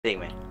kidding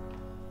me?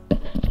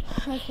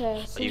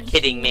 Okay, Are you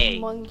kidding me?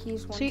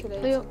 Monkeys See, wanted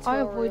a Leo, I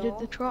tutorial. avoided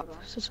the trap,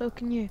 so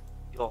can you.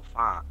 You're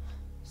fat.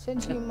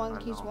 Since you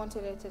monkeys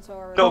wanted a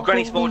tutorial. Bro,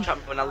 Granny Small Trap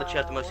when I literally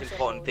have the most what's it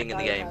important called? thing in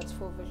the game. Diape's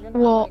full vision.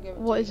 What? I'm gonna give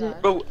it What to is you it?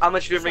 guys. Bro, I'm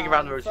literally ring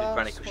around the So, road with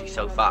Granny first, because she's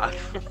what so you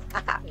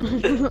fat. wanna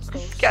do is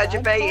install Catch you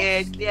side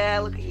baited. quests. Yeah,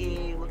 look at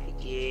you. Look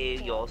at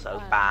you. You're so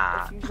And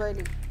fat. if you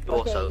really, You're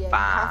okay, so yeah,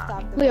 fat. you have to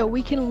have the Leo,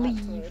 we developer can mode leave.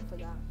 activated for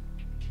that.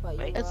 But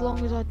Wait. you, As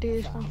long as I do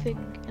this fat. one thing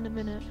in a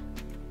minute.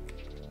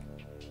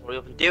 Hurry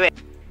up and do it.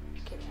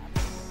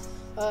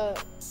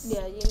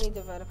 Yeah, you need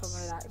developer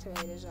mode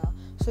activated as well.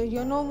 So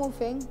your normal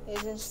thing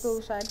is install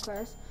side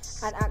quest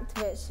and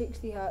activate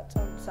 60 Hz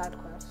on side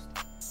quest.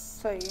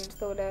 So you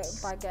install it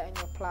by getting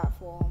your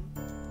platform,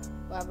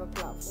 whatever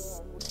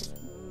platform, which is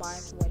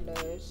mine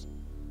Windows.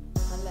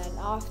 And then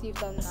after you've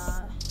done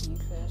that, you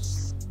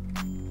just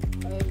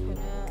open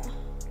it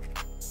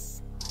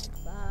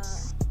like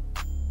that.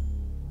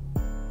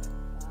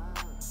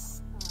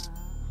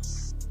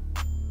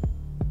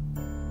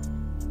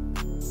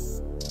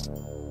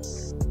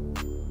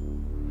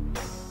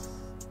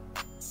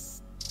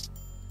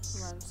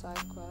 Run side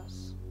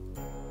quest,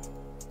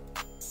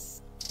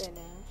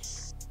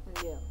 finish, and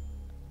yeah,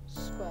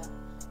 square.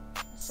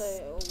 So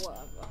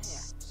whatever,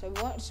 yeah. So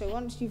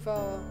once you've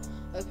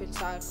opened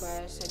side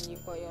quest and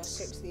you've got your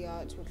 60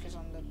 yards, which is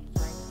on the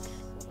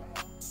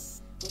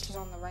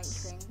rank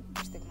thing,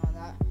 just ignore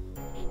that.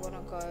 You want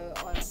to go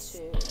on to,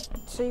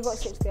 so you got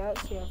 60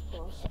 yards, yeah, of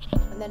course.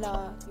 And then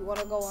you want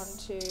to go on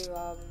to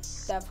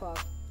debug,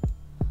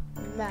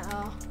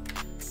 meta.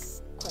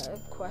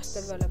 Quest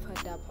developer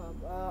debug.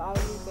 I'll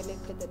leave a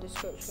link in the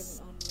description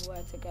on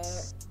where to get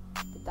it,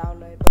 to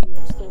download, but you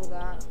install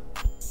that,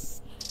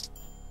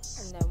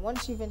 and then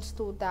once you've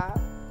installed that,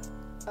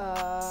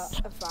 I'll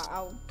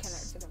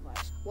connect the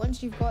device.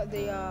 Once you've got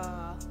the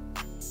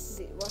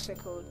what's it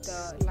called,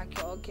 like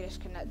your Oculus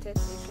connected,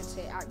 you should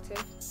say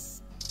active.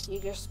 You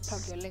just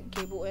plug your link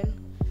cable in,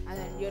 and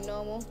then your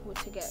normal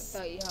to get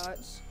 30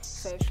 Hz.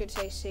 So it should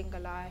say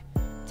single eye,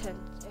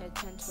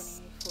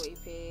 1020.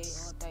 40p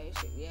or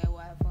 36, yeah,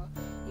 whatever.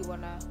 You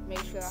wanna make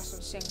sure that's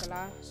on single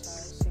eye,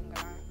 so single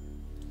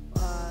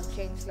eye.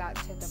 Change that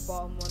to the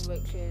bottom one,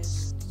 which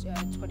is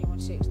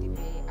 2160p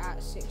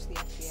at 60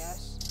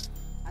 fps,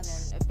 and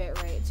then a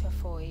bitrate to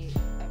 40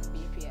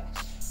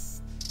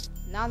 mbps.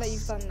 Now that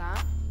you've done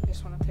that, you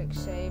just wanna click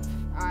save.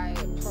 I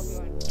probably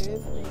won't do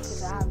it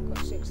because I haven't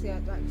got 60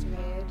 Hz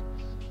activated.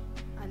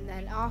 And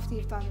then after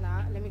you've done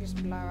that, let me just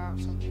blur out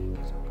something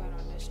because I'm going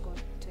on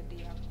Discord to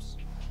DMs.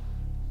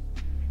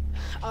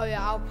 Oh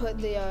yeah, I'll put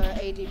the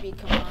ADB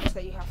commands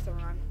that you have to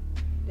run.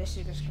 This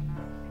is just gonna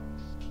help.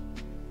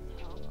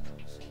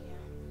 So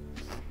yeah.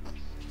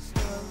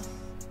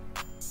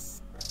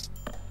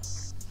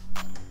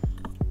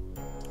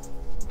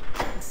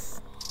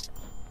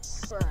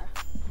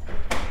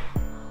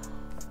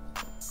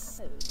 So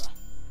there we go.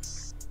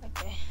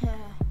 Okay.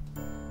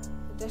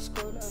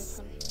 Discord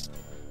open.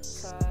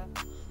 So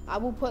I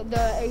will put the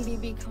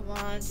ADB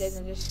commands in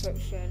the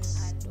description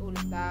and all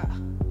of that.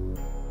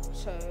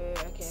 So,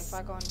 okay, if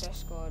I go on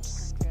Discord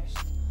and just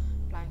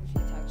blank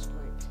view text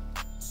group,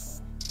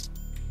 so,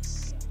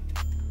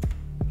 yeah,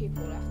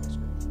 people left this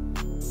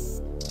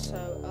group. So,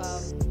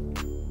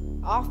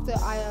 after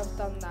I have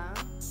done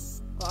that,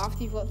 or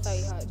after you've got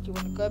 30 Hz, you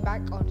want to go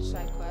back on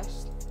side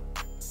quest.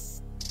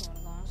 You want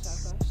to go on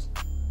side quest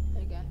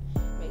again,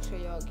 make sure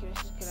your Oculus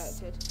is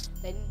connected.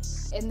 Then,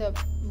 in the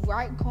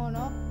right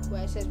corner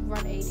where it says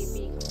run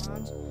ADB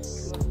commands,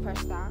 you want to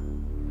press that,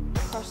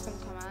 custom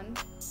command,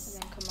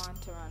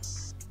 command to run.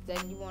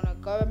 Then you want to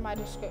go in my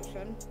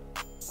description,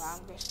 so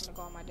I'm just going to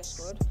go on my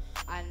Discord,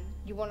 and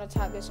you want to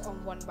type this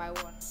on one by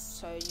one.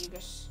 So you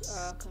just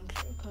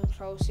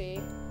control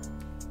C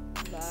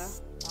there,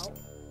 oh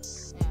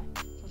yeah,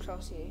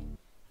 control C,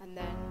 and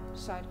then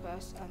side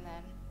quest, and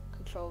then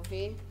control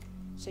V.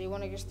 So you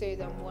want to just do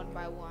them one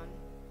by one,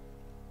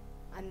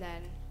 and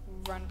then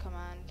run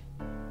command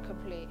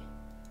complete.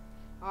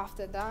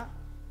 After that,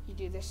 you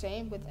do the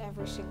same with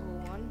every single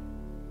one.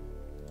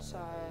 So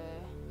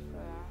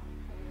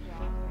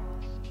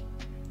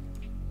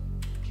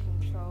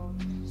Control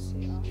C,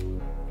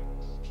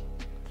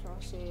 Control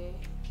C,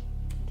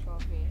 Control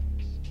V,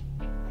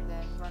 and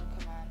then run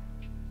command.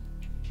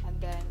 And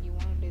then you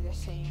want to do the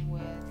same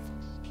with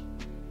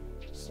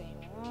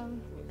same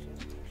one, which is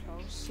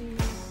Control C,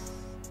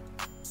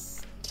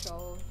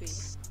 Control V,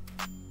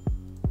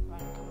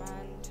 run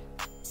command.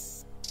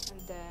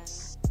 And then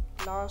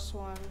last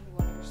one, you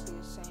want to just do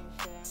the same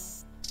thing.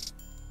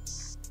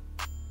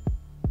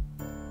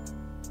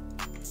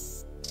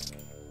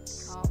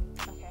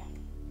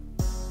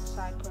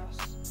 Side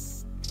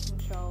quest,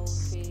 Control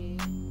V.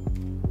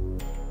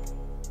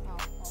 Oh,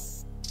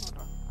 hold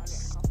on, I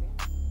didn't copy it.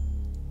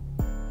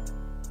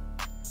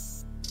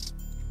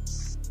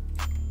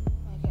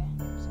 Okay,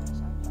 so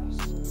side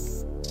quest.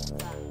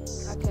 That.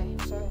 Okay,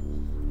 so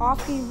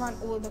after you run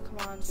all the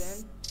commands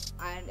in,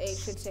 and it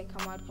should say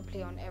command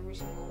complete on every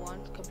single one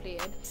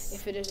completed.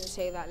 If it doesn't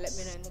say that, let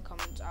me know in the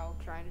comments. I'll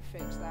try and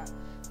fix that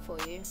for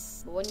you.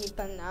 But when you've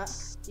done that,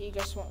 you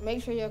just want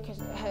make sure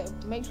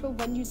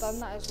when you've done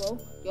that as well,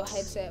 your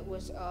headset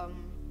was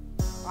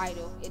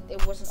idle.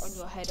 It wasn't on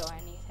your head or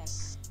anything.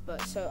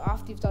 But so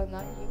after you've done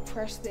that, you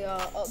press the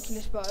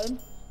Oculus button,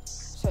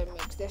 so it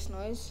makes this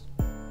noise.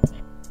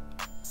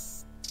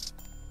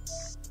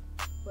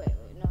 Wait,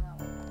 no,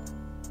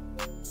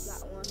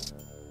 that one,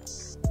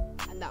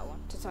 and that one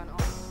to turn it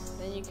on.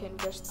 Then you can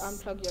just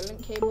unplug your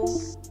link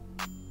cable.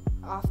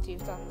 After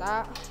you've done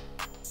that,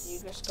 you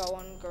just go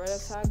on Gorilla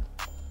Tag,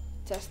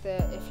 test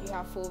it. If you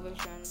have full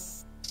vision,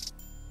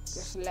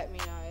 just let me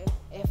know.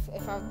 If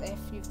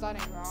you've done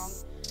it wrong,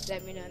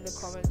 let me know in the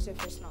comments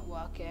if it's not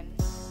working.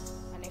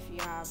 And if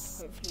you have,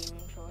 hopefully you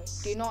enjoy.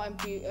 Do not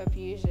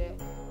abuse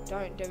it.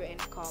 Don't do it in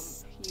comp.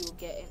 You will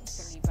get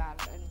instantly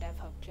banned and dev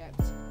hub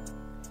checked.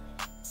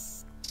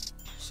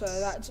 So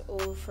that's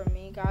all from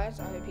me, guys.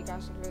 I hope you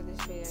guys enjoyed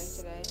this video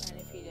today, and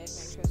if you did,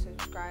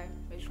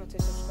 make sure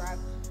to subscribe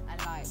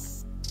and like,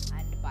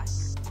 and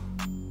bye.